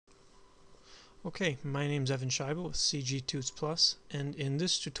Okay, my name's Evan Scheibel with CG Tuts Plus, and in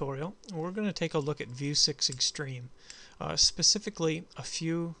this tutorial we're going to take a look at Vue 6 Extreme, specifically a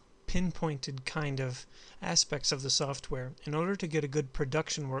few pinpointed kind of aspects of the software in order to get a good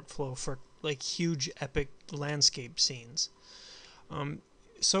production workflow for like huge epic landscape scenes.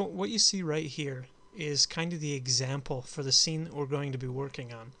 So what you see right here is kind of the example for the scene that we're going to be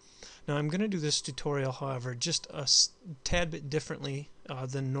working on. Now I'm going to do this tutorial, however, just a tad bit differently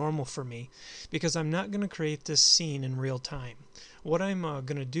than normal for me, because I'm not going to create this scene in real time. What I'm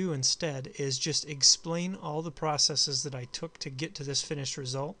going to do instead is just explain all the processes that I took to get to this finished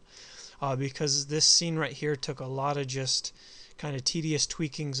result, because this scene right here took a lot of just kind of tedious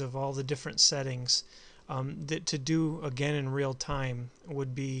tweakings of all the different settings that to do again in real time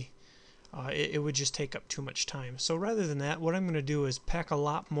would be it would just take up too much time. So rather than that, what I'm going to do is pack a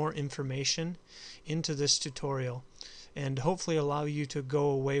lot more information into this tutorial and hopefully allow you to go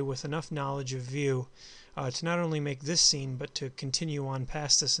away with enough knowledge of Vue to not only make this scene but to continue on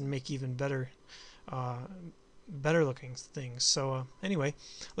past this and make even better looking things. So anyway,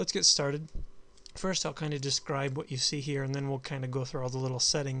 let's get started. First, I'll kind of describe what you see here, and then we'll kind of go through all the little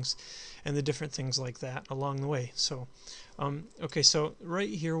settings and the different things like that along the way. So, okay, so right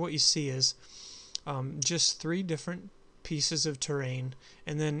here what you see is just three different pieces of terrain,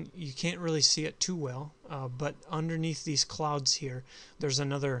 and then you can't really see it too well, but underneath these clouds here, there's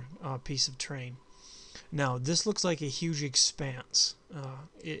another piece of terrain. Now, this looks like a huge expanse.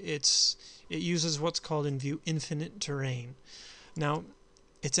 It uses what's called in Vue infinite terrain. Now,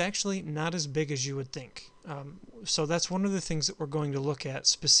 it's actually not as big as you would think. So that's one of the things that we're going to look at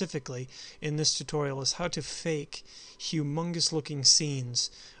specifically in this tutorial, is how to fake humongous looking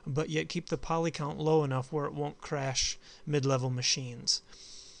scenes but yet keep the poly count low enough where it won't crash mid-level machines.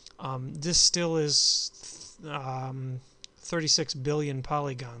 This still is 36 billion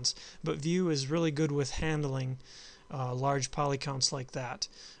polygons, but Vue is really good with handling large poly counts like that.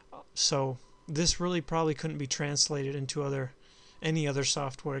 So this really probably couldn't be translated into any other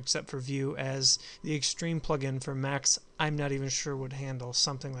software except for Vue, as the Extreme plugin for Macs I'm not even sure would handle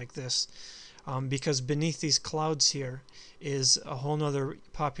something like this, because beneath these clouds here is a whole nother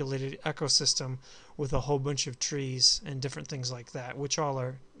populated ecosystem with a whole bunch of trees and different things like that, which all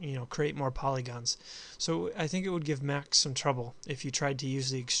are, create more polygons. So I think it would give Macs some trouble if you tried to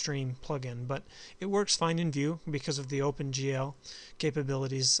use the Extreme plugin, but it works fine in Vue because of the OpenGL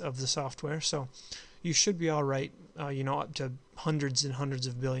capabilities of the software. So you should be all right, up to hundreds and hundreds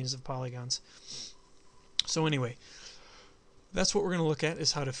of billions of polygons. So anyway, that's what we're going to look at,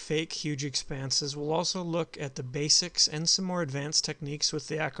 is how to fake huge expanses. We'll also look at the basics and some more advanced techniques with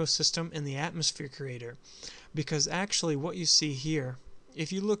the ecosystem and the atmosphere creator, because actually what you see here,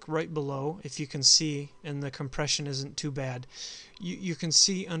 if you look right below, if you can see, and the compression isn't too bad, you can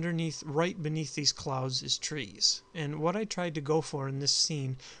see underneath, right beneath these clouds, is trees. And what I tried to go for in this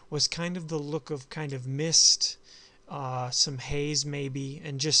scene was kind of the look of kind of mist, some haze maybe,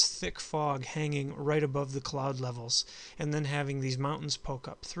 and just thick fog hanging right above the cloud levels, and then having these mountains poke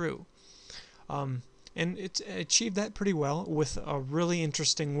up through. And it achieved that pretty well with a really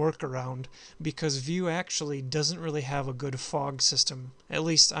interesting workaround, because Vue actually doesn't really have a good fog system. At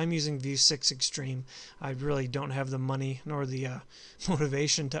least I'm using Vue 6 Extreme. I really don't have the money nor the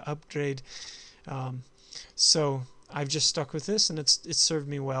motivation to upgrade. So I've just stuck with this, and it's served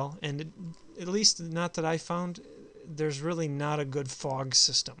me well. And at least, not that I found, there's really not a good fog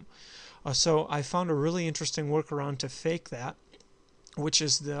system. So I found a really interesting workaround to fake that, which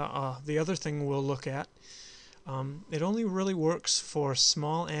is the other thing we'll look at. It only really works for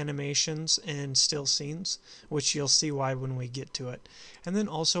small animations and still scenes, which you'll see why when we get to it. And then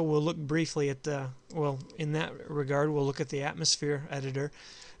also we'll look briefly at in that regard, we'll look at the atmosphere editor,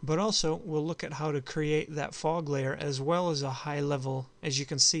 but also we'll look at how to create that fog layer, as well as a high level, as you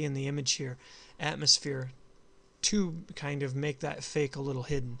can see in the image here, atmosphere, to kind of make that fake a little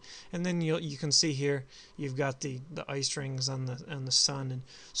hidden. And then you can see here you've got the ice rings on the sun, and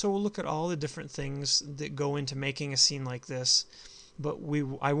so we'll look at all the different things that go into making a scene like this, but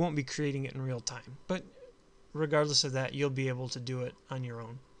I won't be creating it in real time. But regardless of that, you'll be able to do it on your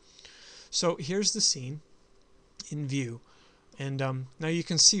own. So here's the scene in Vue, and now you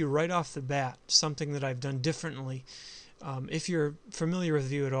can see right off the bat something that I've done differently, if you're familiar with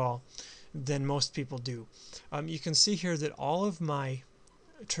Vue at all, than most people do. You can see here that all of my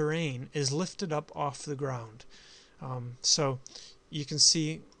terrain is lifted up off the ground. So you can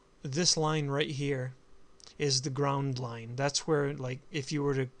see this line right here is the ground line. That's where, like, if you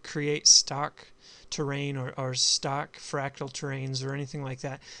were to create stock terrain or stock fractal terrains or anything like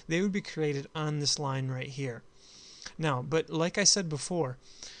that, they would be created on this line right here. Now, but like I said before,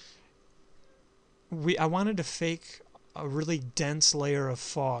 I wanted to fake a really dense layer of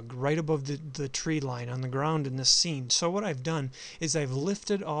fog right above the tree line on the ground in this scene. So what I've done is I've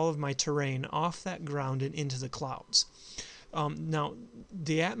lifted all of my terrain off that ground and into the clouds. Now,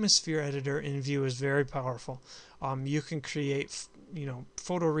 the atmosphere editor in Vue is very powerful. You can create,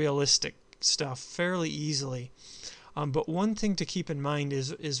 photorealistic stuff fairly easily. But one thing to keep in mind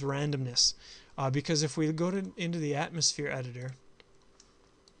is randomness, because if we go into the atmosphere editor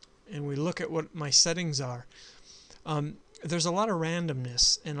and we look at what my settings are, there's a lot of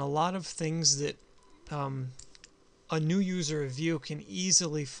randomness and a lot of things that a new user of Vue can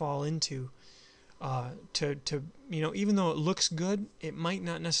easily fall into. Even though it looks good, it might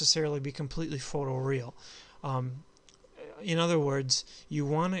not necessarily be completely photoreal. In other words, you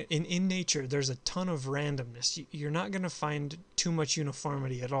want to, in nature, there's a ton of randomness. You're not going to find too much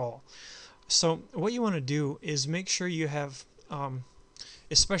uniformity at all. So what you want to do is make sure you have,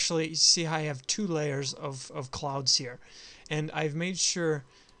 especially, see how I have two layers of clouds here. And I've made sure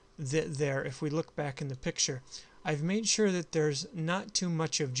that if we look back in the picture, I've made sure that there's not too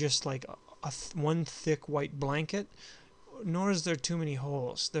much of just like one thick white blanket, nor is there too many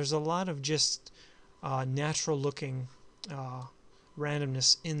holes. There's a lot of just natural looking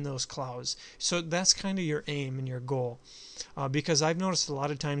randomness in those clouds. So that's kind of your aim and your goal, because I've noticed a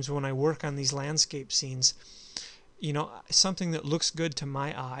lot of times when I work on these landscape scenes, something that looks good to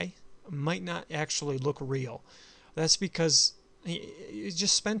my eye might not actually look real. That's because you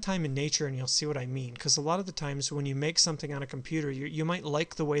just spend time in nature and you'll see what I mean. Because a lot of the times when you make something on a computer, you might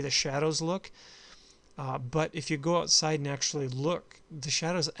like the way the shadows look, but if you go outside and actually look, the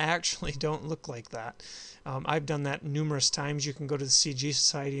shadows actually don't look like that. I've done that numerous times. You can go to the CG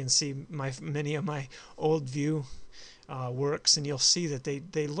Society and see many of my old Vue works, and you'll see that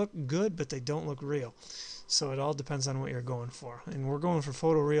they look good, but they don't look real. So it all depends on what you're going for, and we're going for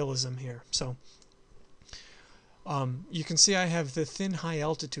photorealism here. So you can see I have the thin high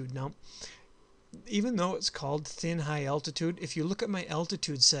altitude. Now, even though it's called thin high altitude, if you look at my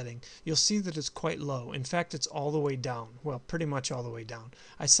altitude setting, you'll see that it's quite low. In fact, it's all the way down. Well, pretty much all the way down.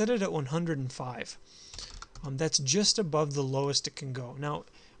 I set it at 105. That's just above the lowest it can go. Now,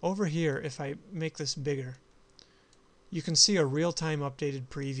 over here, if I make this bigger, you can see a real-time updated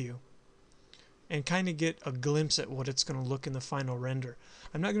preview and kind of get a glimpse at what it's going to look in the final render.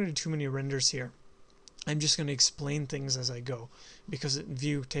 I'm not going to do too many renders here. I'm just going to explain things as I go, because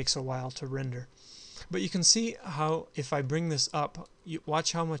Vue takes a while to render. But you can see how, if I bring this up,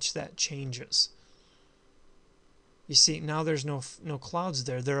 watch how much that changes. You see, now there's no clouds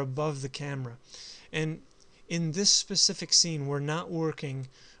there. They're above the camera. And in this specific scene, we're not working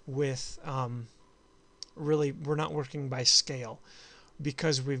with, we're not working by scale,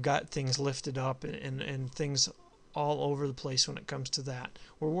 because we've got things lifted up and things all over the place when it comes to that.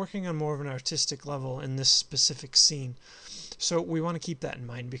 We're working on more of an artistic level in this specific scene. So we want to keep that in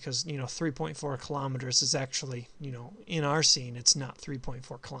mind, because 3.4 kilometers is actually, in our scene, it's not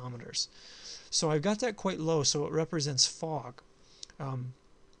 3.4 kilometers. So I've got that quite low, so it represents fog.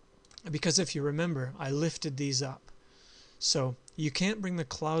 Because if you remember, I lifted these up. So you can't bring the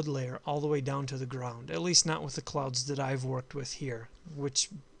cloud layer all the way down to the ground, at least not with the clouds that I've worked with here, which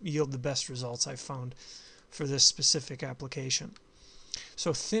yield the best results I've found for this specific application.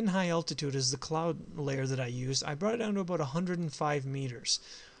 So thin high altitude is the cloud layer that I used. I brought it down to about 105 meters,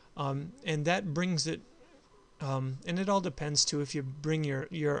 and that brings it, and it all depends too. If you bring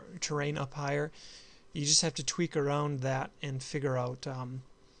your terrain up higher, you just have to tweak around that and figure out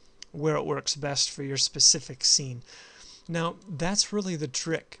where it works best for your specific scene. Now, that's really the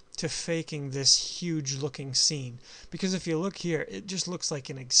trick to faking this huge looking scene, because if you look here, it just looks like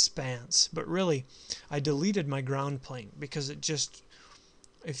an expanse, but really I deleted my ground plane, because it just,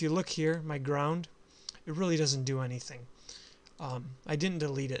 if you look here, my ground, it really doesn't do anything. I didn't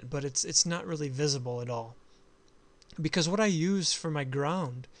delete it, but it's not really visible at all, because what I used for my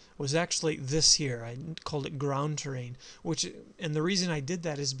ground was actually this here. I called it ground terrain, and the reason I did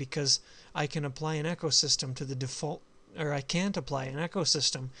that is because I can apply an ecosystem to the default, or I can't apply an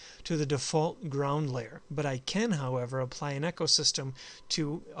ecosystem to the default ground layer, but I can, however, apply an ecosystem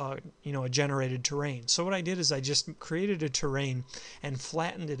to a generated terrain. So what I did is I just created a terrain and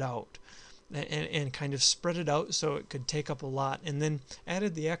flattened it out and kind of spread it out so it could take up a lot, and then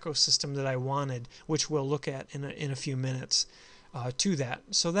added the ecosystem that I wanted, which we'll look at in a few minutes, to that.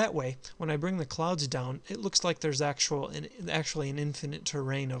 So that way, when I bring the clouds down, it looks like there's actually an infinite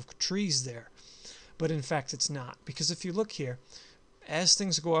terrain of trees there. But in fact it's not, because if you look here, as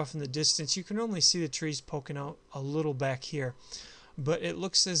things go off in the distance, you can only see the trees poking out a little back here, but it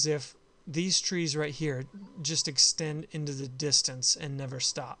looks as if these trees right here just extend into the distance and never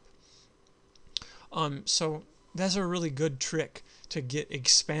stop. So that's a really good trick to get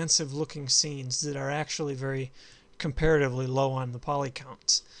expansive looking scenes that are actually very comparatively low on the poly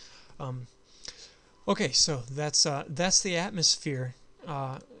counts. Okay, so that's the atmosphere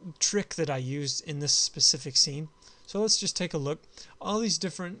trick that I used in this specific scene. So let's just take a look. All these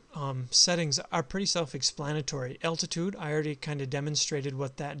different settings are pretty self-explanatory. Altitude, I already kind of demonstrated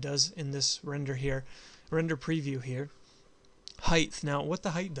what that does in this render preview here. Height, now what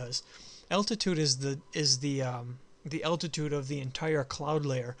the height does. Altitude is the altitude of the entire cloud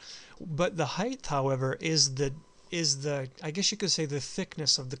layer, but the height, however, is the I guess you could say the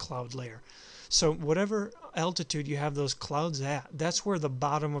thickness of the cloud layer. So whatever altitude you have those clouds at, that's where the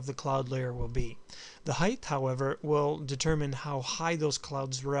bottom of the cloud layer will be. The height, however, will determine how high those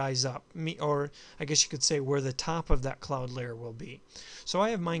clouds rise up, or I guess you could say where the top of that cloud layer will be. So I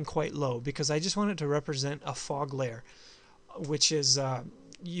have mine quite low because I just want it to represent a fog layer, which is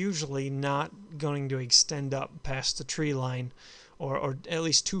usually not going to extend up past the tree line, or at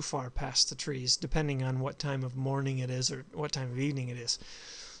least too far past the trees, depending on what time of morning it is or what time of evening it is.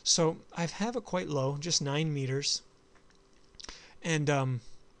 So I have it quite low, just 9 meters, and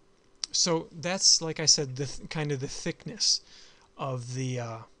so that's, like I said, kind of the thickness of the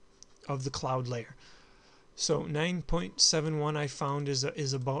cloud layer. So 9.71 I found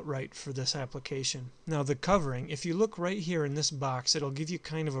is about right for this application. Now the covering, if you look right here in this box, it'll give you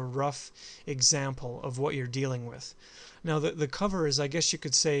kind of a rough example of what you're dealing with. Now the cover is, I guess you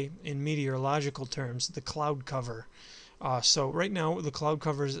could say in meteorological terms, the cloud cover. So right now the cloud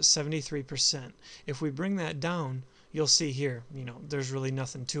cover is at 73%. If we bring that down, you'll see here, there's really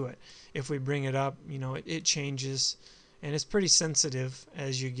nothing to it. If we bring it up, it changes, and it's pretty sensitive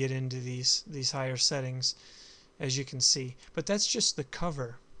as you get into these higher settings, as you can see. But that's just the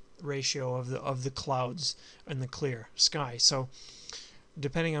cover ratio of the clouds and the clear sky. So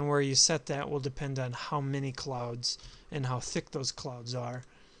depending on where you set that will depend on how many clouds and how thick those clouds are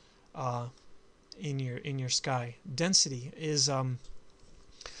in your sky. Density is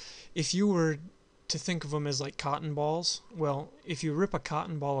if you were to think of them as like cotton balls, well, if you rip a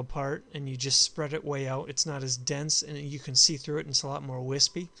cotton ball apart and you just spread it way out, it's not as dense and you can see through it, and it's a lot more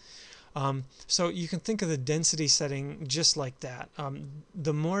wispy. So you can think of the density setting just like that.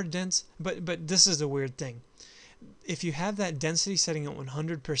 The more dense, but this is the weird thing. If you have that density setting at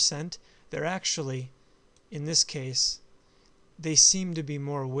 100%, they're actually, in this case, they seem to be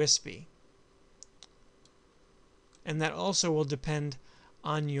more wispy. And that also will depend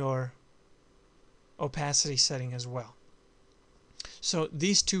on your opacity setting as well. So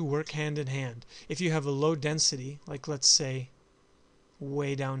these two work hand in hand. If you have a low density, like let's say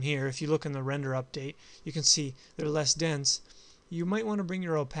way down here, if you look in the render update, you can see they're less dense. You might want to bring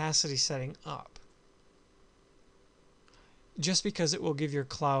your opacity setting up, just because it will give your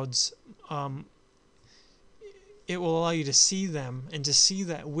clouds, it will allow you to see them and to see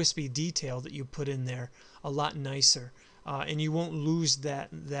that wispy detail that you put in there a lot nicer. And you won't lose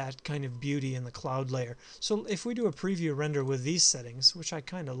that kind of beauty in the cloud layer. So if we do a preview render with these settings, which I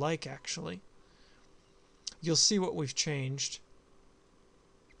kind of like actually, you'll see what we've changed.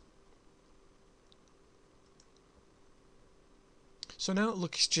 So now it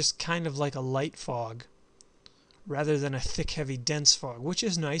looks just kind of like a light fog rather than a thick, heavy, dense fog, which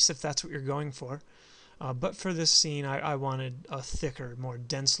is nice if that's what you're going for. But for this scene, I wanted a thicker, more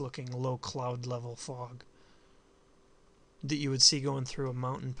dense-looking, low cloud level fog that you would see going through a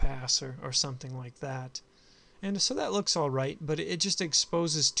mountain pass or something like that. And so that looks all right, but it just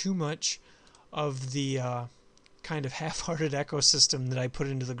exposes too much of the kind of half-hearted ecosystem that I put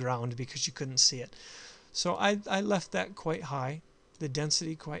into the ground because you couldn't see it. So I left that quite high, the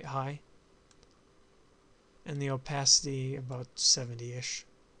density quite high, and the opacity about 70-ish,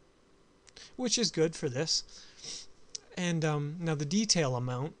 which is good for this. And now the detail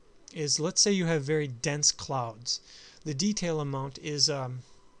amount is, let's say you have very dense clouds. The detail amount is,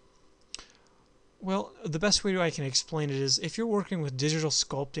 well, the best way I can explain it is, if you're working with digital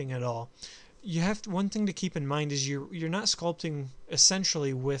sculpting at all, you have one thing to keep in mind is you're not sculpting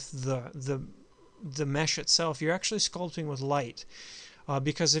essentially with the mesh itself. You're actually sculpting with light,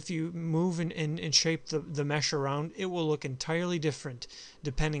 because if you move and shape the mesh around, it will look entirely different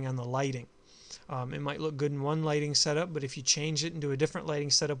depending on the lighting. It might look good in one lighting setup, but if you change it into a different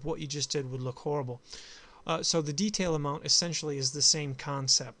lighting setup, what you just did would look horrible. So the detail amount essentially is the same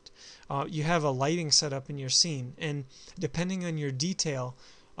concept. You have a lighting setup in your scene, and depending on your detail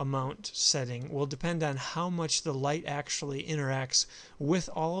amount setting will depend on how much the light actually interacts with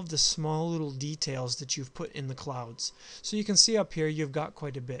all of the small little details that you've put in the clouds. So you can see up here you've got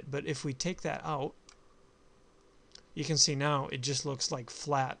quite a bit, but if we take that out, you can see now it just looks like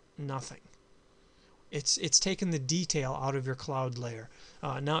flat nothing. it's taken the detail out of your cloud layer.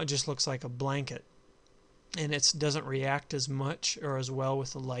 Now it just looks like a blanket, and it doesn't react as much or as well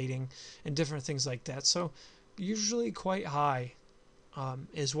with the lighting and different things like that. So usually quite high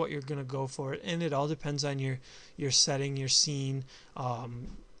is what you're going to go for, and it all depends on your setting, your scene,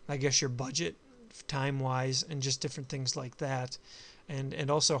 I guess your budget time wise, and just different things like that, and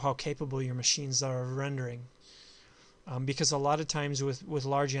also how capable your machines are of rendering. Because a lot of times with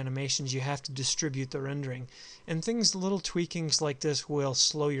large animations you have to distribute the rendering, and little tweakings like this will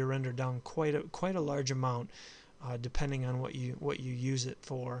slow your render down quite a large amount, depending on what you use it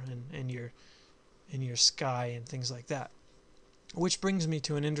for, and your sky and things like that. Which brings me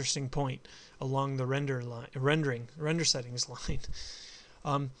to an interesting point along the render settings line.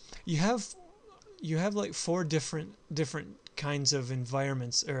 You have like 4 different kinds of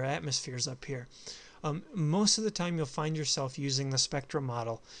environments or atmospheres up here. Most of the time you'll find yourself using the spectral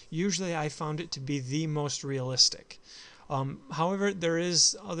model. Usually I found it to be the most realistic. However, there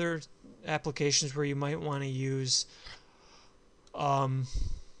is other applications where you might want to use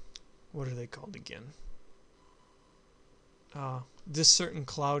what are they called again? This certain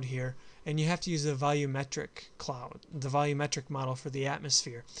cloud here, and you have to use the volumetric model for the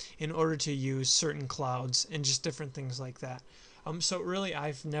atmosphere in order to use certain clouds and just different things like that. So really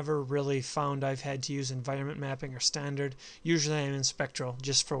I've never really found I've had to use environment mapping or standard. Usually I'm in spectral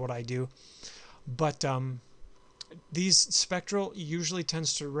just for what I do. But these spectral usually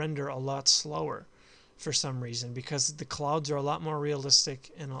tends to render a lot slower for some reason, because the clouds are a lot more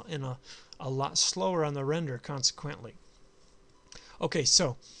realistic and a lot slower on the render consequently. Okay,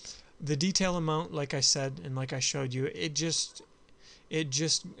 so the detail amount, like I said and like I showed you, it just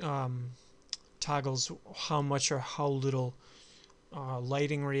toggles how much or how little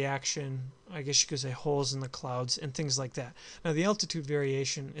lighting reaction, I guess you could say holes in the clouds and things like that. Now the altitude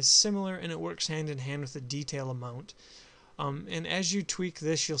variation is similar, and it works hand in hand with the detail amount. And as you tweak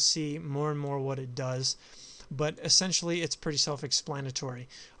this, you'll see more and more what it does. But essentially it's pretty self-explanatory.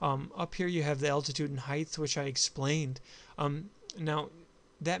 Up here you have the altitude and height, which I explained. Now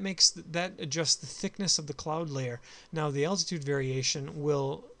that adjusts the thickness of the cloud layer. Now the altitude variation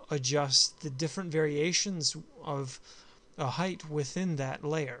will adjust the different variations of height within that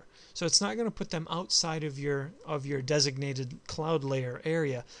layer. So it's not going to put them outside of your designated cloud layer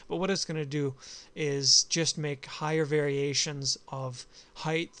area, but what it's going to do is just make higher variations of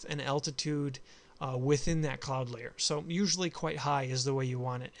height and altitude within that cloud layer. So usually quite high is the way you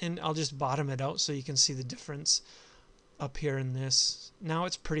want it. And I'll just bottom it out so you can see the difference up here in this. Now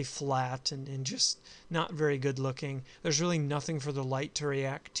it's pretty flat and just not very good looking. There's really nothing for the light to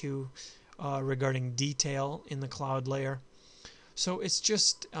react to regarding detail in the cloud layer. So it's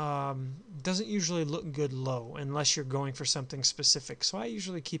just doesn't usually look good low unless you're going for something specific. So I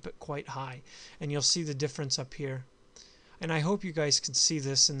usually keep it quite high, and you'll see the difference up here. And I hope you guys can see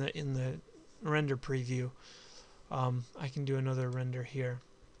this in the render preview. I can do another render here.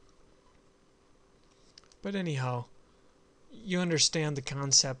 But anyhow, you understand the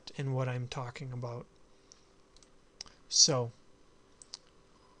concept and what I'm talking about. So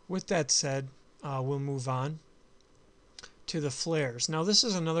with that said, we'll move on to the flares. Now this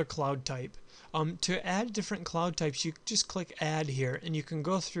is another cloud type. To add different cloud types, you just click add here, and you can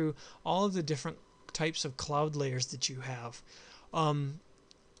go through all of the different types of cloud layers that you have.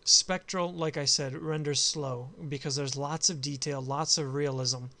 Spectral, like I said, renders slow because there's lots of detail, lots of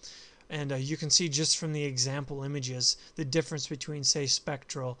realism, and you can see just from the example images the difference between, say,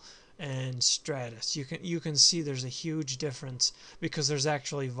 spectral and stratus. You can see there's a huge difference because there's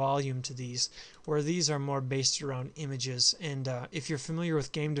actually volume to these, where these are more based around images. And if you're familiar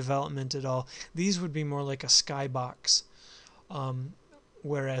with game development at all, these would be more like a skybox,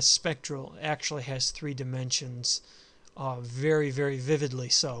 whereas spectral actually has 3 dimensions, very, very vividly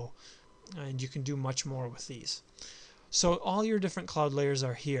so, and you can do much more with these. So all your different cloud layers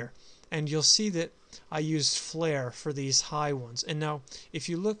are here, and you'll see that I used flare for these high ones. And now if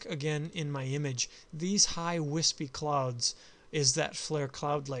you look again in my image, these high wispy clouds is that flare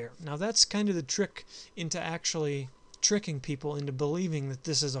cloud layer. Now that's kind of the trick into actually tricking people into believing that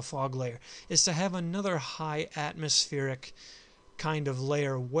this is a fog layer, is to have another high atmospheric kind of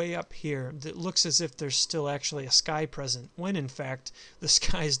layer way up here that looks as if there's still actually a sky present, when in fact the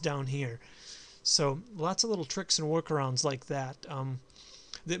sky is down here. So lots of little tricks and workarounds like that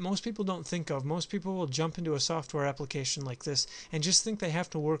that most people don't think of. Most people will jump into a software application like this and just think they have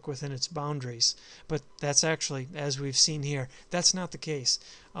to work within its boundaries. But that's actually, as we've seen here, that's not the case.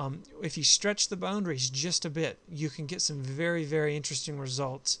 If you stretch the boundaries just a bit, you can get some very, very interesting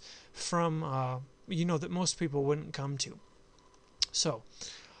results from, that most people wouldn't come to. So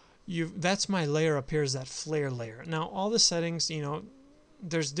that's my layer up here, is that flare layer. Now all the settings,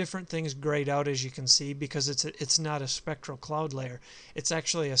 there's different things grayed out, as you can see, because it's not a spectral cloud layer. It's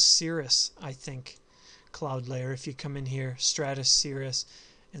actually a cirrus, I think, cloud layer. If you come in here, stratus, cirrus,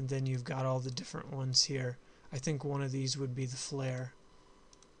 and then you've got all the different ones here. I think one of these would be the flare.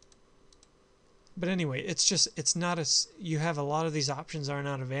 But anyway, it's not you have a lot of these options are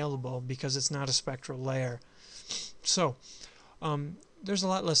not available because it's not a spectral layer. So there's a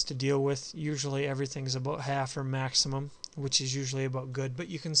lot less to deal with. Usually everything's about half or maximum, which is usually about good. But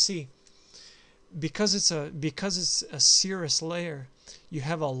you can see, because it's a cirrus layer, you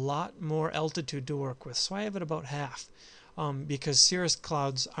have a lot more altitude to work with. So I have it about half, because cirrus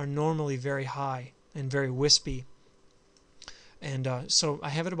clouds are normally very high and very wispy. And so I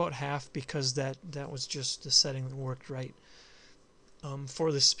have it about half because that was just the setting that worked right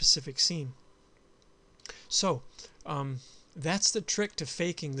for this specific scene. So that's the trick to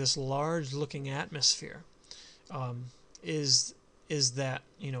faking this large looking atmosphere, is that,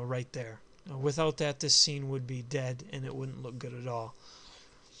 right there. Without that, this scene would be dead and it wouldn't look good at all.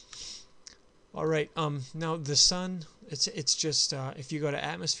 Alright, now the sun, it's just, if you go to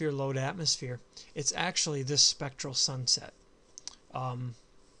atmosphere, load atmosphere, it's actually this spectral sunset. I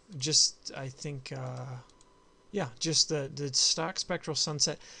think, yeah, just the stock spectral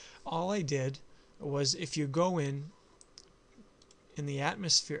sunset. All I did was, if you go in the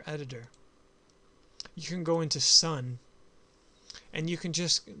atmosphere editor, you can go into sun, and you can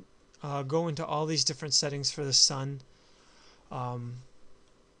just go into all these different settings for the sun, all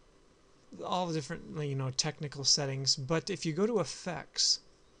the different technical settings. But if you go to effects,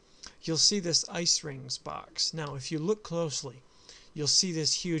 you'll see this ice rings box. Now if you look closely, you'll see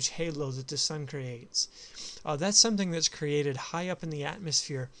this huge halo that the sun creates. That's something that's created high up in the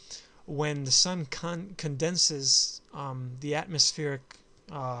atmosphere when the sun condenses the atmospheric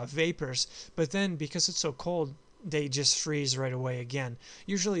vapors, but then because it's so cold, they just freeze right away again.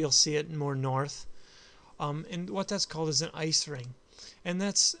 Usually you'll see it more north, and what that's called is an ice ring. And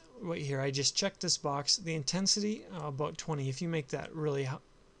that's right here. I just checked this box. The intensity, about 20. If you make that really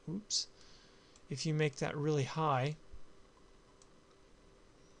if you make that really high,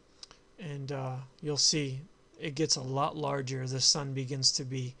 and you'll see it gets a lot larger. The sun begins to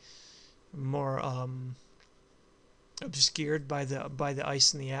be more obscured by the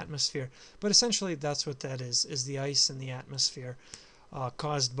ice in the atmosphere. But essentially that's what that is the ice in the atmosphere,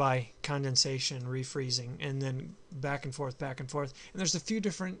 caused by condensation, refreezing, and then back and forth, back and forth. And there's a few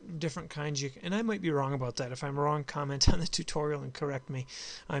different kinds and I might be wrong about that. If I'm wrong, comment on the tutorial and correct me.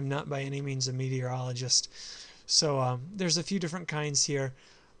 I'm not by any means a meteorologist. So there's a few different kinds here.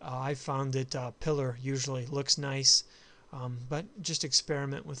 I found that pillar usually looks nice, but just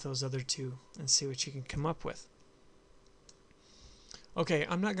experiment with those other two and see what you can come up with. Okay,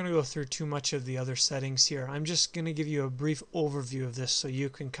 I'm not going to go through too much of the other settings here. I'm just going to give you a brief overview of this so you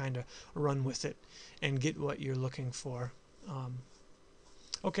can kind of run with it and get what you're looking for.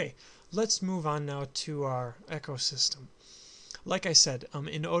 Okay, let's move on now to our ecosystem. Like I said,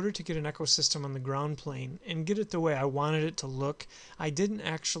 in order to get an ecosystem on the ground plane and get it the way I wanted it to look, I didn't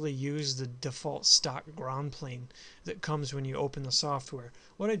actually use the default stock ground plane that comes when you open the software.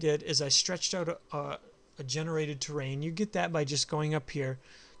 What I did is I stretched out a generated terrain. You get that by just going up here,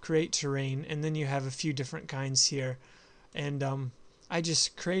 create terrain, and then you have a few different kinds here. And I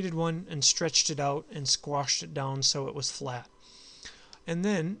just created one and stretched it out and squashed it down so it was flat. And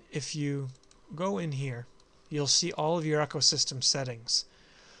then if you go in here, you'll see all of your ecosystem settings.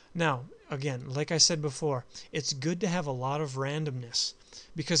 Now, again, like I said before, it's good to have a lot of randomness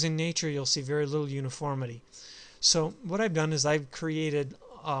because in nature you'll see very little uniformity. So what I've done is I've created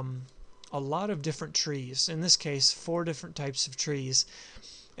a lot of different trees, in this case 4 different types of trees,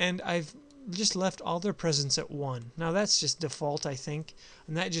 and I've just left all their presence at 1. Now that's just default, I think,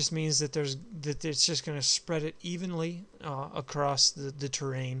 and that just means that it's just going to spread it evenly across the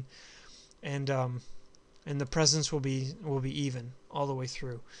terrain, and the presence will be even all the way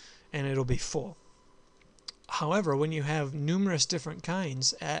through, and it'll be full. However, when you have numerous different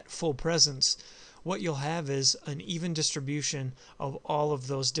kinds at full presence, what you'll have is an even distribution of all of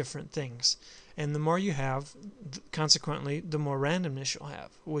those different things. And the more you have, consequently, the more randomness you'll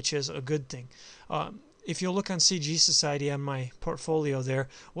have, which is a good thing. If you'll look on CG Society on my portfolio there,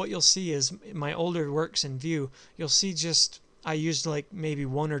 what you'll see is my older works in Vue, you'll see just I used like maybe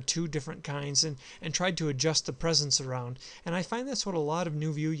 1 or 2 different kinds and tried to adjust the presence around. And I find that's what a lot of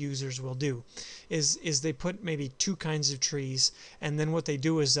new Vue users will do, is they put maybe 2 kinds of trees, and then what they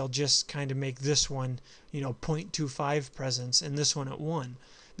do is they'll just kind of make this one, 0.25 presence and this one at 1.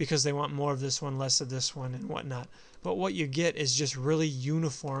 because they want more of this one, less of this one, and whatnot. But what you get is just really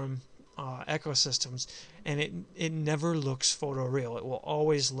uniform ecosystems, and it never looks photoreal. It will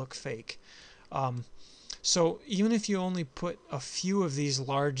always look fake. So even if you only put a few of these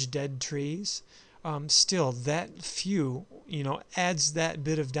large dead trees, still that few, adds that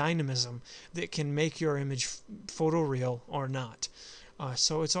bit of dynamism that can make your image photoreal or not.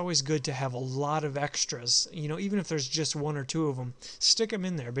 So it's always good to have a lot of extras, even if there's just one or two of them, stick them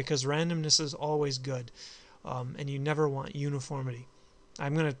in there, because randomness is always good, and you never want uniformity.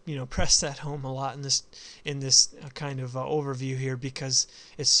 I'm going to press that home a lot in this kind of overview here, because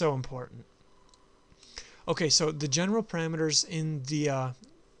it's so important. Okay, so the general parameters in the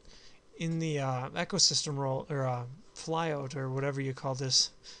ecosystem role, or flyout, or whatever you call this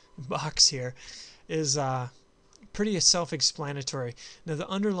box here, is pretty self-explanatory. Now, the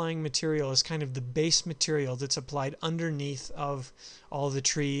underlying material is kind of the base material that's applied underneath of all the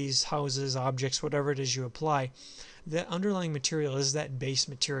trees, houses, objects, whatever it is you apply. The underlying material is that base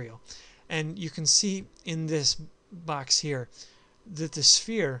material. And you can see in this box here that the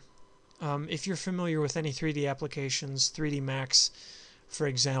sphere, if you're familiar with any 3D applications, 3D Max, for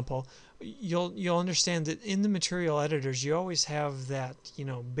example, you'll understand that in the material editors you always have that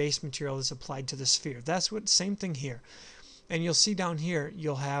base material that's applied to the sphere. That's what same thing here. And you'll see down here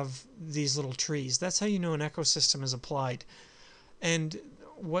you'll have these little trees. That's how you know an ecosystem is applied. And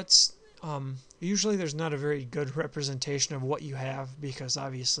what's usually there's not a very good representation of what you have, because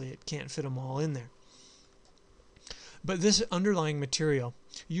obviously it can't fit them all in there. But this underlying material,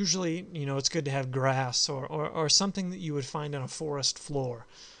 usually, it's good to have grass or something that you would find on a forest floor,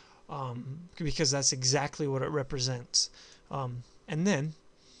 because that's exactly what it represents. And then,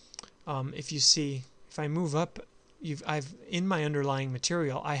 if I move up, in my underlying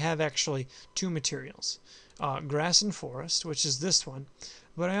material, I have actually two materials, grass and forest, which is this one,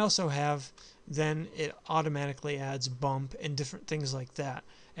 but I also have, then it automatically adds bump and different things like that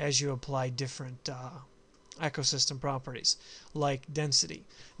as you apply different ecosystem properties, like density.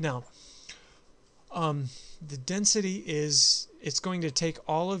 Now, the density is, it's going to take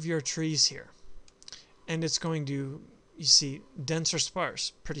all of your trees here, and it's going to, you see, dense or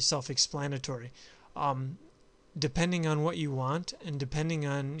sparse, pretty self-explanatory. Depending on what you want, and depending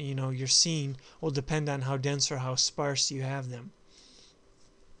on, your scene, will depend on how dense or how sparse you have them.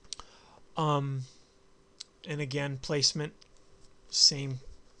 And again, placement, same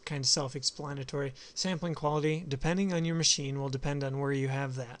kind of self-explanatory. Sampling quality, depending on your machine, will depend on where you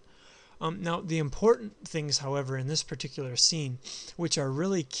have that. Now, the important things, however, in this particular scene, which are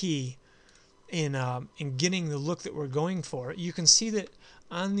really key in getting the look that we're going for, you can see that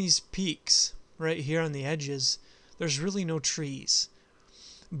on these peaks, right here on the edges, there's really no trees.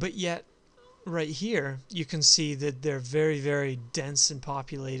 But yet, right here, you can see that they're very, very dense and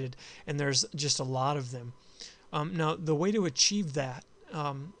populated, and there's just a lot of them. Now, the way to achieve that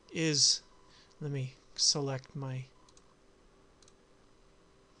is, let me select my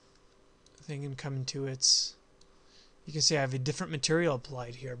thing and come into its, you can see I have a different material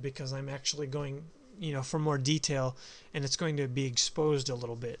applied here because I'm actually going, for more detail, and it's going to be exposed a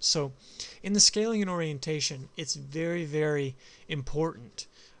little bit. So in the scaling and orientation, it's very, very important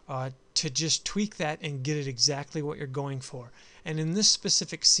to just tweak that and get it exactly what you're going for. And in this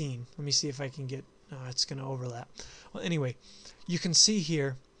specific scene, let me see if I can get, it's going to overlap. Well, anyway, you can see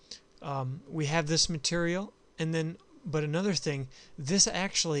here we have this material, and then, but another thing, this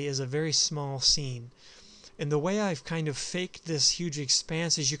actually is a very small scene. And the way I've kind of faked this huge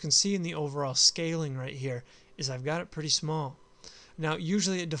expanse, as you can see in the overall scaling right here, is I've got it pretty small. Now,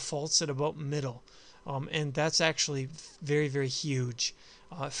 usually it defaults at about middle, and that's actually very, very huge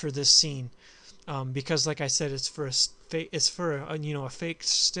for this scene, because, like I said, it's for a fake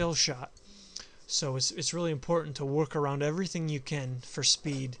still shot. So it's really important to work around everything you can for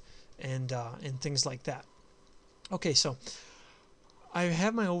speed and things like that. Okay, so I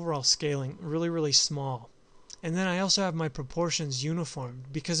have my overall scaling really, really small. And then I also have my proportions uniformed,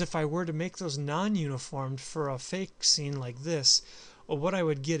 because if I were to make those non-uniformed for a fake scene like this, well, what I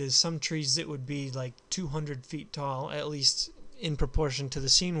would get is some trees that would be like 200 feet tall, at least in proportion to the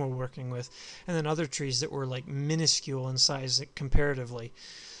scene we're working with, and then other trees that were like minuscule in size comparatively.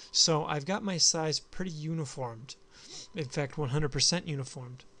 So I've got my size pretty uniformed, in fact 100%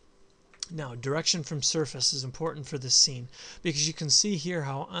 uniformed. Now, direction from surface is important for this scene, because you can see here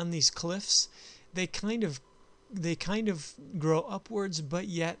how on these cliffs they kind of grow upwards, but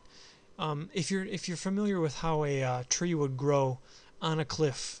yet if you're familiar with how a tree would grow on a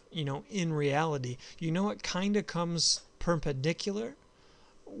cliff, in reality, it kind of comes perpendicular,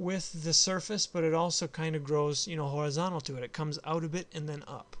 with the surface, but it also kind of grows, you know, horizontal to it. It comes out a bit and then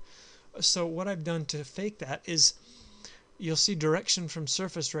up. So what I've done to fake that is, you'll see direction from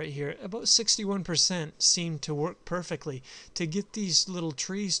surface right here. About 61% seem to work perfectly to get these little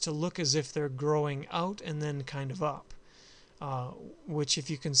trees to look as if they're growing out and then kind of up. Which, if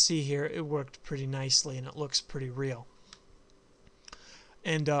you can see here, it worked pretty nicely and it looks pretty real.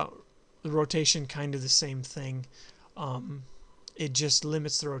 And the rotation, kind of the same thing. It just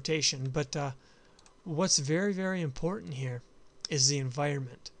limits the rotation. But what's very, very important here is the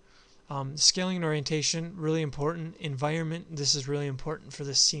environment. Scaling and orientation, really important. Environment, this is really important for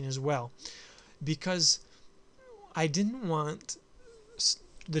this scene as well, because I didn't want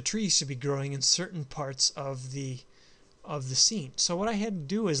the trees to be growing in certain parts of the scene. So what I had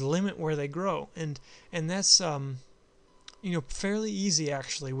to do is limit where they grow, and that's you know, fairly easy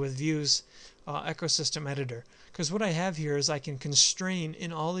actually with Vue's ecosystem editor, because what I have here is I can constrain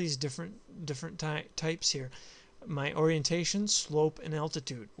in all these different types here my orientation, slope, and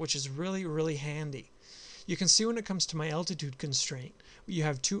altitude, which is really, really handy. You can see when it comes to my altitude constraint, you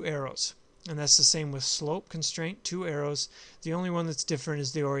have 2 arrows, and that's the same with slope constraint, 2 arrows. The only one that's different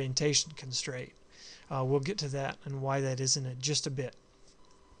is the orientation constraint. We'll get to that and why that is in just a bit.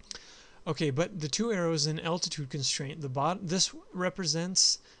 Okay, but the 2 arrows in altitude constraint, this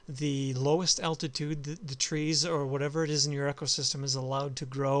represents the lowest altitude that the trees or whatever it is in your ecosystem is allowed to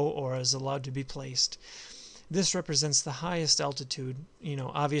grow or is allowed to be placed. This represents the highest altitude, you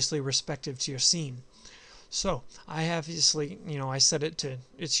know, obviously respective to your scene. So I obviously, you know, I set it to,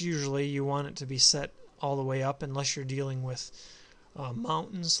 it's usually you want it to be set all the way up unless you're dealing with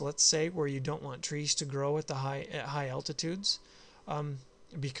mountains, let's say, where you don't want trees to grow at high altitudes,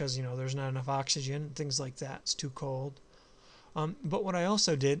 because, you know, there's not enough oxygen, things like that. It's too cold. But what I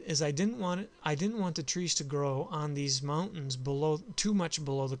also did is I didn't want the trees to grow on these mountains too much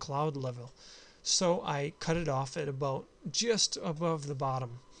below the cloud level. So I cut it off at about just above the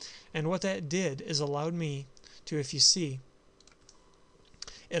bottom. And what that did is allowed me to, if you see,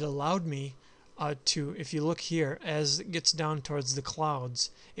 it allowed me to, if you look here, as it gets down towards the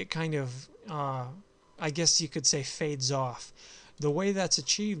clouds, it kind of, I guess you could say, fades off. The way that's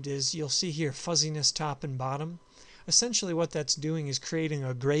achieved is, you'll see here, fuzziness top and bottom. Essentially what that's doing is creating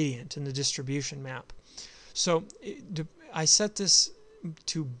a gradient in the distribution map. So I set this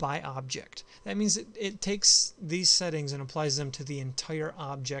to by object. That means it takes these settings and applies them to the entire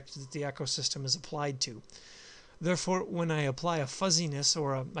object that the ecosystem is applied to. Therefore, when I apply a fuzziness,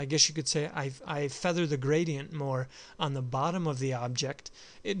 or I guess you could say I feather the gradient more on the bottom of the object,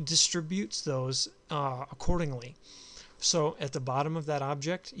 it distributes those accordingly. So at the bottom of that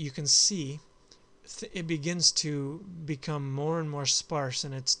object, you can see it begins to become more and more sparse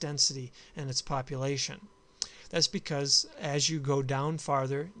in its density and its population. That's because as you go down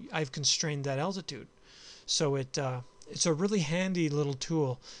farther, I've constrained that altitude. So it's a really handy little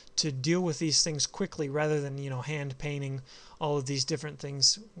tool to deal with these things quickly, rather than, you know, hand painting all of these different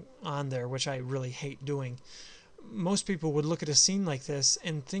things on there, which I really hate doing. Most people would look at a scene like this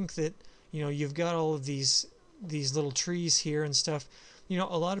and think that, you know, you've got all of these little trees here and stuff. You know,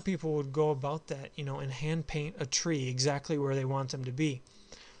 a lot of people would go about that, you know, and hand paint a tree exactly where they want them to be.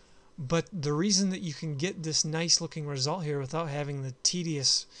 But the reason that you can get this nice looking result here without having the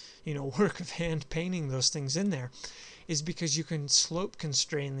tedious, you know, work of hand painting those things in there is because you can slope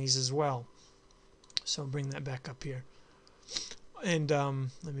constrain these as well. So I'll bring that back up here. And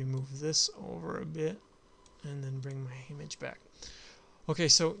let me move this over a bit and then bring my image back. Okay,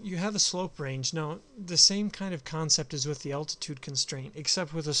 so you have a slope range. Now, the same kind of concept as with the altitude constraint,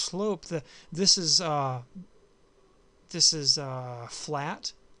 except with a slope, this is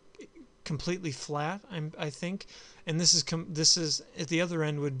flat, completely flat, I think, and this is at the other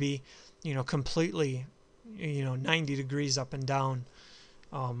end would be, you know, completely, you know, 90 degrees up and down.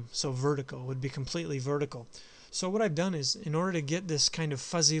 So vertical would be completely vertical. So what I've done is, in order to get this kind of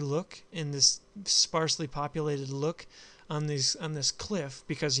fuzzy look and this sparsely populated look on this cliff,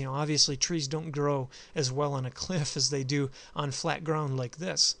 because, you know, obviously trees don't grow as well on a cliff as they do on flat ground like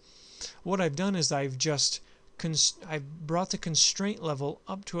this. What I've done is I've brought the constraint level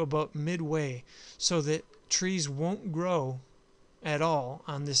up to about midway, so that trees won't grow at all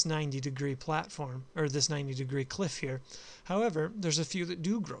on this 90-degree platform, or this 90-degree cliff here. However, there's a few that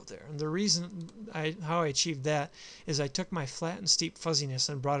do grow there, and the reason how I achieved that is I took my flat and steep fuzziness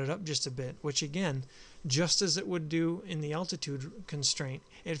and brought it up just a bit, which again, just as it would do in the altitude constraint,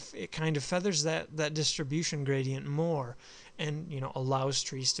 it kind of feathers that distribution gradient more, and, you know, allows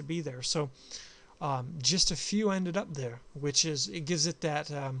trees to be there. So just a few ended up there, which is, it gives it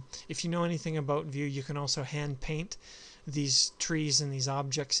that, if you know anything about Vue, you can also hand paint these trees and these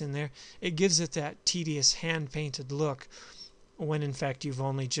objects in there, it gives it that tedious hand-painted look when in fact you've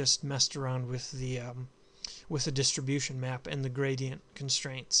only just messed around with the distribution map and the gradient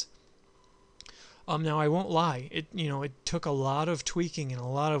constraints. Now I won't lie, it took a lot of tweaking and a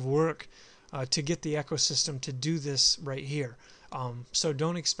lot of work to get the ecosystem to do this right here. So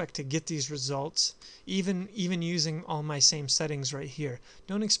don't expect to get these results, even using all my same settings right here.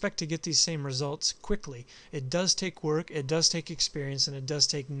 Don't expect to get these same results quickly. It does take work, it does take experience, and it does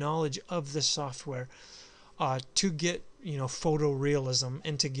take knowledge of the software to get photorealism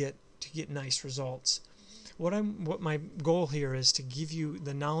and to get nice results. What my goal here is to give you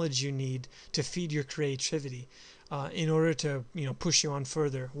the knowledge you need to feed your creativity in order to push you on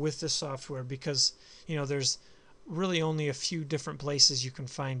further with this software, because there's really only a few different places you can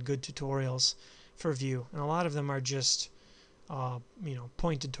find good tutorials for Vue, and a lot of them are just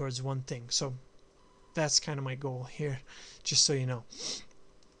pointed towards one thing. So that's kind of my goal here, just so you know.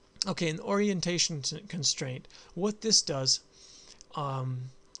 Okay, an orientation constraint. What this does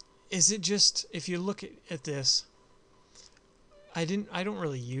is it just, if you look at this, I don't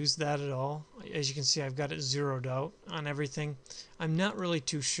really use that at all. As you can see, I've got it zeroed out on everything. I'm not really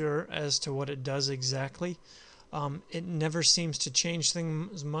too sure as to what it does exactly. It never seems to change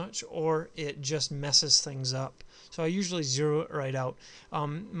things much, or it just messes things up. So I usually zero it right out.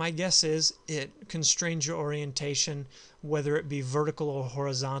 My guess is it constrains your orientation, whether it be vertical or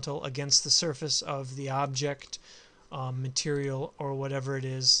horizontal, against the surface of the object, material, or whatever it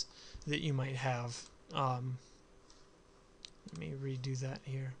is that you might have. Let me redo that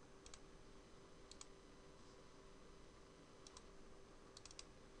here.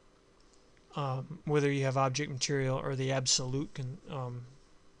 Whether you have object, material, or the absolute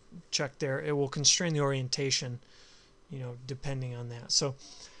check there, it will constrain the orientation, depending on that. So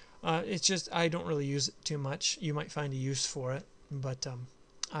it's just, I don't really use it too much. You might find a use for it, but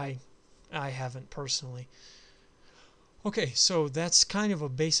I haven't personally. Okay, so that's kind of a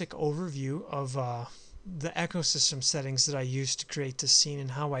basic overview of the ecosystem settings that I use to create this scene, and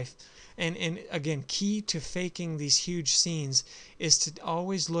how and again, key to faking these huge scenes is to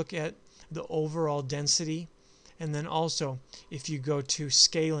always look at the overall density, and then also if you go to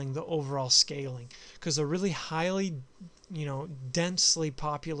scaling, the overall scaling, because a really highly densely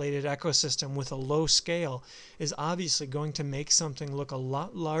populated ecosystem with a low scale is obviously going to make something look a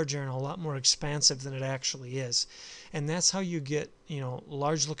lot larger and a lot more expansive than it actually is. And that's how you get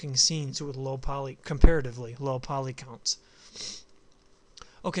large looking scenes with comparatively low poly counts.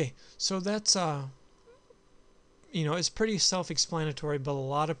 Okay, so that's it's pretty self-explanatory, but a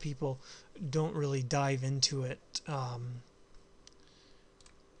lot of people don't really dive into it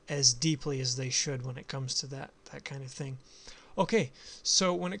as deeply as they should when it comes to that kind of thing. Okay,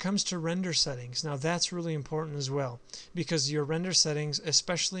 so when it comes to render settings, now that's really important as well, because your render settings,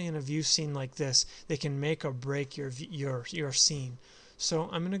 especially in a Vue scene like this, they can make or break your scene. So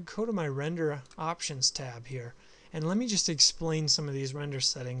I'm going to go to my render options tab here, and let me just explain some of these render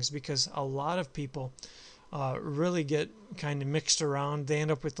settings, because a lot of people really get kind of mixed around. They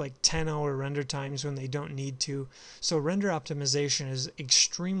end up with like 10-hour render times when they don't need to. So render optimization is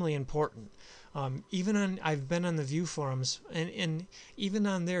extremely important. I've been on the Vue forums, and even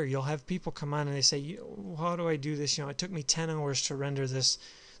on there you'll have people come on and they say, how do I do this? It took me 10 hours to render this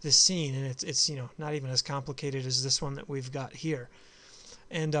scene, and it's not even as complicated as this one that we've got here.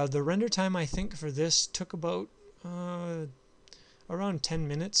 And the render time, I think, for this took about around 10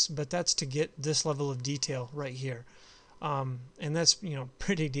 minutes, but that's to get this level of detail right here, and that's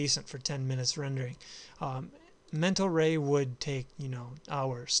pretty decent for 10 minutes rendering. Mental Ray would take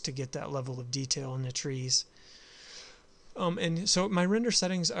hours to get that level of detail in the trees. And so my render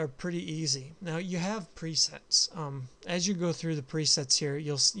settings are pretty easy. Now you have presets. As you go through the presets here,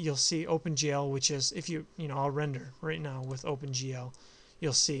 you'll see OpenGL, which is, if I'll render right now with OpenGL,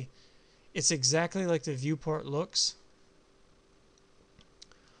 you'll see it's exactly like the viewport looks.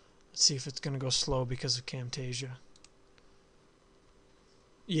 Let's see if it's going to go slow because of Camtasia.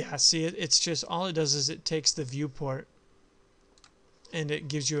 Yeah, see, it's just, all it does is it takes the viewport and it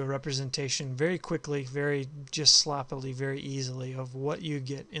gives you a representation very quickly, very just sloppily, very easily of what you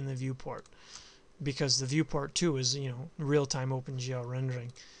get in the viewport, because the viewport too is real-time OpenGL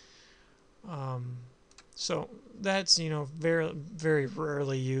rendering. So that's very, very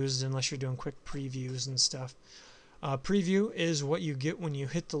rarely used unless you're doing quick previews and stuff. Preview is what you get when you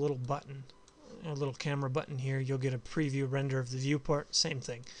hit the little button, a little camera button here. You'll get a preview render of the viewport. Same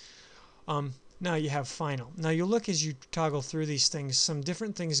thing. Now you have final. Now you look, as you toggle through these things, some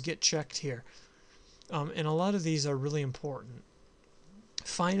different things get checked here, and a lot of these are really important.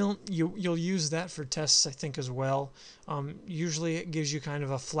 Final, you'll use that for tests, I think, as well. Usually it gives you kind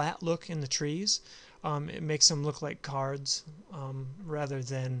of a flat look in the trees. It makes them look like cards rather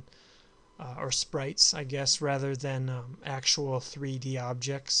than, or sprites, I guess, rather than actual 3D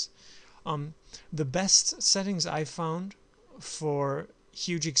objects. The best settings I've found for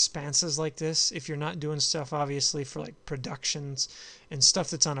huge expanses like this, if you're not doing stuff obviously for like productions and stuff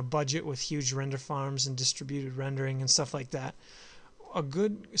that's on a budget with huge render farms and distributed rendering and stuff like that,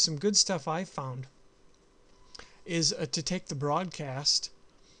 some good stuff I found is to take the broadcast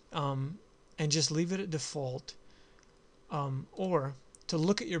and just leave it at default, or to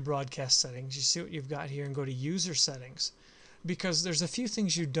look at your broadcast settings. You see what you've got here and go to user settings, because there's a few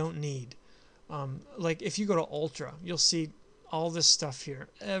things you don't need. Like if you go to ultra, you'll see all this stuff here.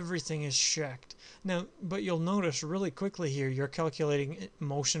 Everything is checked. Now, but you'll notice really quickly here, you're calculating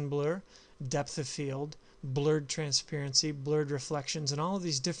motion blur, depth of field, blurred transparency, blurred reflections, and all of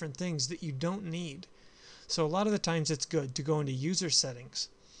these different things that you don't need. So a lot of the times it's good to go into user settings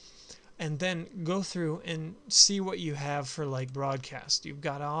and then go through and see what you have for like broadcast. You've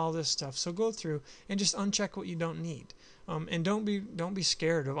got all this stuff, so go through and just uncheck what you don't need. And don't be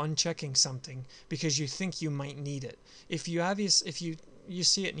scared of unchecking something because you think you might need it. If you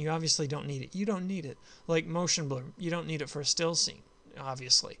see it and you obviously don't need it, you don't need it. Like motion blur, you don't need it for a still scene,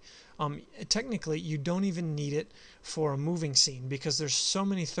 obviously. Technically, you don't even need it for a moving scene because there's so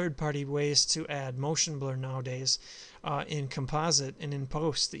many third-party ways to add motion blur nowadays in composite and in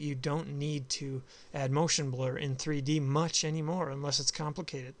post that you don't need to add motion blur in 3D much anymore unless it's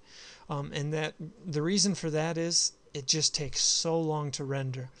complicated. And that the reason for that is it just takes so long to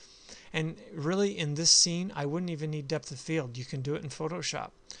render. And really, in this scene, I wouldn't even need depth of field. You can do it in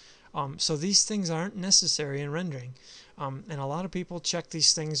Photoshop. So these things aren't necessary in rendering. And a lot of people check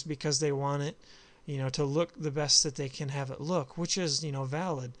these things because they want it, to look the best that they can have it look, which is,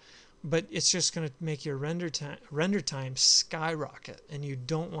 valid. But it's just going to make your render time skyrocket, and you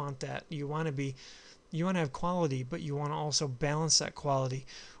don't want that. You want to have quality, but you want to also balance that quality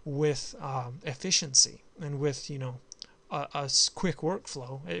with efficiency and with a quick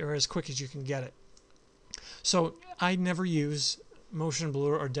workflow, or as quick as you can get it. So I never use motion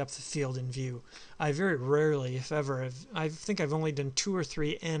blur or depth of field in Vue. I very rarely, if ever, I think I've only done 2 or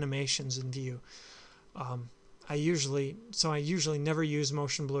 3 animations in Vue. I usually never use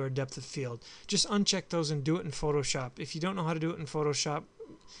motion blur or depth of field. Just uncheck those and do it in Photoshop. If you don't know how to do it in Photoshop,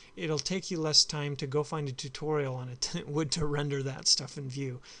 it'll take you less time to go find a tutorial on it than it would to render that stuff in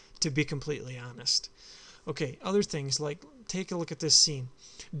Vue, to be completely honest. Okay, other things like take a look at this scene.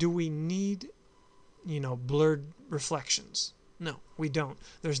 Do we need, blurred reflections? No, we don't.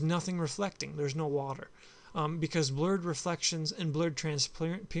 There's nothing reflecting. There's no water. Because blurred reflections and blurred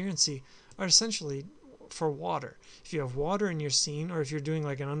transparency are essentially for water. If you have water in your scene, or if you're doing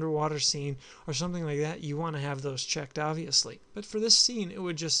like an underwater scene or something like that, you want to have those checked, obviously. But for this scene, it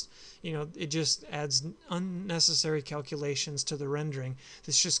would just, it just adds unnecessary calculations to the rendering.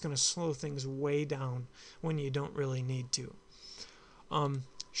 That's just going to slow things way down when you don't really need to.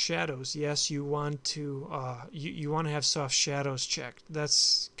 Shadows, yes, you want to have soft shadows checked.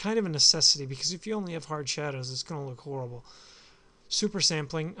 That's kind of a necessity because if you only have hard shadows, it's going to look horrible. Super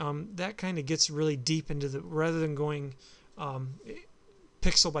sampling, that kind of gets really deep into the, rather than going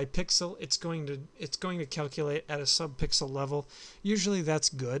pixel by pixel, it's going to calculate at a sub-pixel level. Usually that's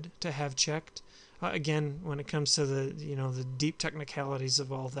good to have checked. Again, when it comes to the the deep technicalities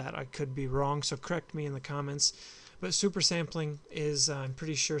of all that, I could be wrong, so correct me in the comments. But super sampling is, I'm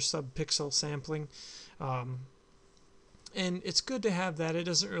pretty sure, sub-pixel sampling. And it's good to have that. It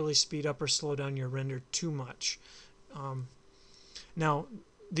doesn't really speed up or slow down your render too much. Now,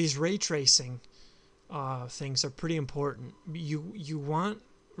 these ray tracing things are pretty important. You want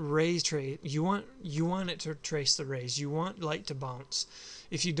you want it to trace the rays. You want light to bounce.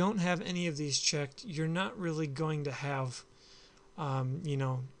 If you don't have any of these checked, you're not really going to have,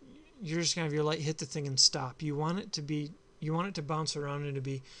 you're just gonna have your light hit the thing and stop. You want it to bounce around and to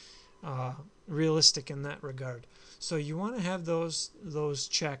be realistic in that regard. So you want to have those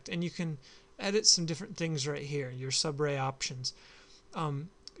checked, and you can edit some different things right here. Your subray options.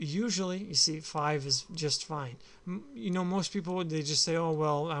 Usually, you see 5 is just fine. Most people they just say, oh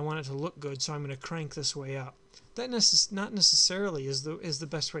well, I want it to look good, so I'm going to crank this way up. That not necessarily is the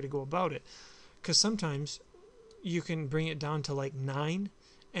best way to go about it, because sometimes you can bring it down to like 9.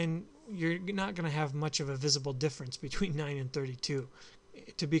 And you're not going to have much of a visible difference between 9 and 32,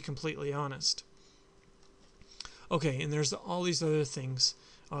 to be completely honest. Okay, and there's all these other things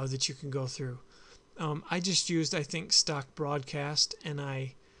that you can go through. I just used, I think, stock broadcast, and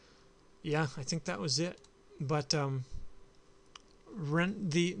I think that was it. But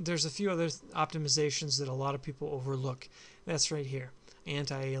there's a few other optimizations that a lot of people overlook. That's right here,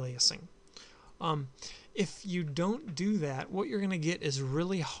 anti-aliasing. If you don't do that, what you're going to get is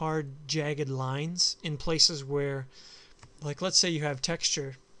really hard, jagged lines in places where, like, let's say you have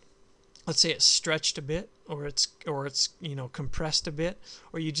texture. Let's say it's stretched a bit, or it's compressed a bit,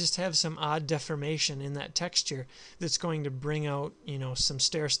 or you just have some odd deformation in that texture that's going to bring out some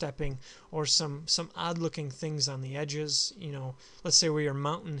stair stepping or some odd looking things on the edges. Let's say where your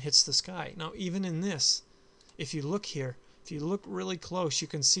mountain hits the sky. Now even in this, if you look here, if you look really close, you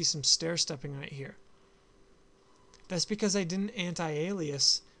can see some stair stepping right here. That's because I didn't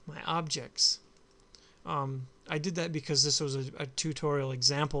anti-alias my objects. I did that because this was a tutorial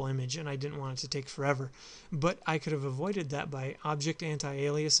example image and I didn't want it to take forever. But I could have avoided that by object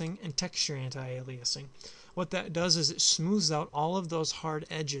anti-aliasing and texture anti-aliasing. What that does is it smooths out all of those hard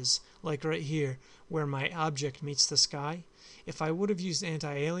edges, like right here where my object meets the sky. If I would have used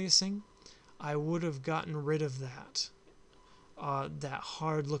anti-aliasing, I would have gotten rid of that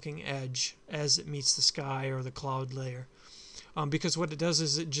hard looking edge as it meets the sky or the cloud layer. Because what it does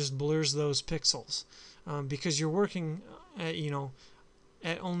is it just blurs those pixels. Because you're working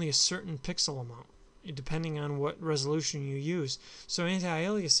at only a certain pixel amount, depending on what resolution you use. So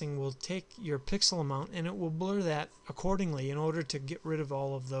anti-aliasing will take your pixel amount and it will blur that accordingly in order to get rid of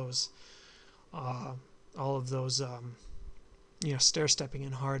all of those stair stepping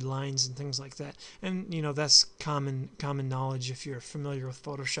and hard lines and things like that. And that's common knowledge if you're familiar with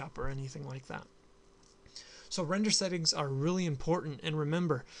Photoshop or anything like that. So render settings are really important, and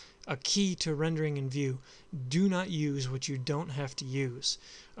remember, a key to rendering in Vue: do not use what you don't have to use,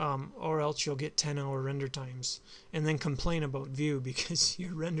 or else you'll get 10-hour render times and then complain about Vue because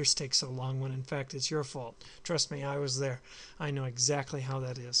your renders take so long when in fact it's your fault. Trust me, I was there. I know exactly how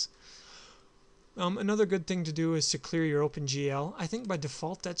that is. Another good thing to do is to clear your OpenGL. I think by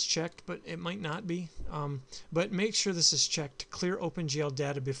default that's checked, but it might not be. But make sure this is checked to clear OpenGL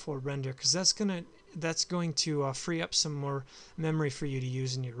data before render, because that's going to free up some more memory for you to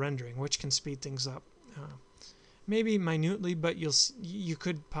use in your rendering, which can speed things up. Maybe minutely, but you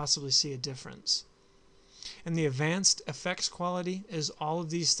could possibly see a difference. And the advanced effects quality is all of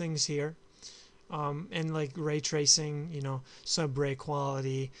these things here. And like ray tracing, sub-ray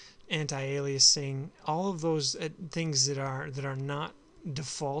quality, anti-aliasing, all of those things that are not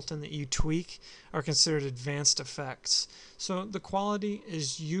default and that you tweak are considered advanced effects. So the quality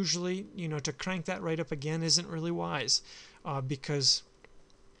is usually, to crank that right up again isn't really wise, because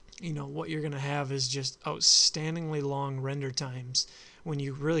what you're going to have is just outstandingly long render times when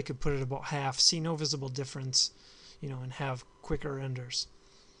you really could put it about half, see no visible difference, and have quicker renders.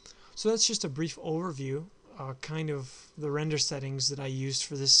 So that's just a brief overview, kind of the render settings that I used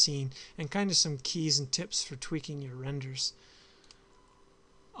for this scene, and kind of some keys and tips for tweaking your renders.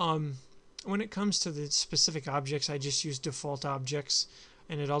 When it comes to the specific objects, I just use default objects,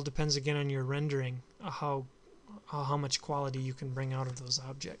 and it all depends again on your rendering, how much quality you can bring out of those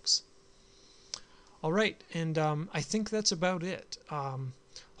objects. Alright, and I think that's about it.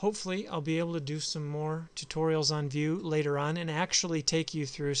 Hopefully I'll be able to do some more tutorials on Vue later on and actually take you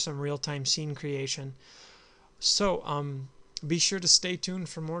through some real-time scene creation. So be sure to stay tuned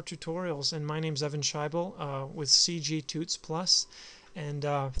for more tutorials, and my name's Evan Scheibel with CG Toots Plus, and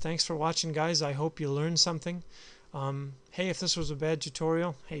thanks for watching, guys. I hope you learned something. Hey, if this was a bad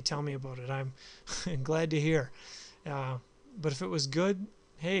tutorial, hey, tell me about it. I'm glad to hear. But if it was good,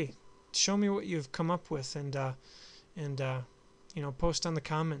 hey, show me what you've come up with, and post on the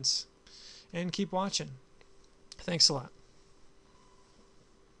comments, and keep watching. Thanks a lot.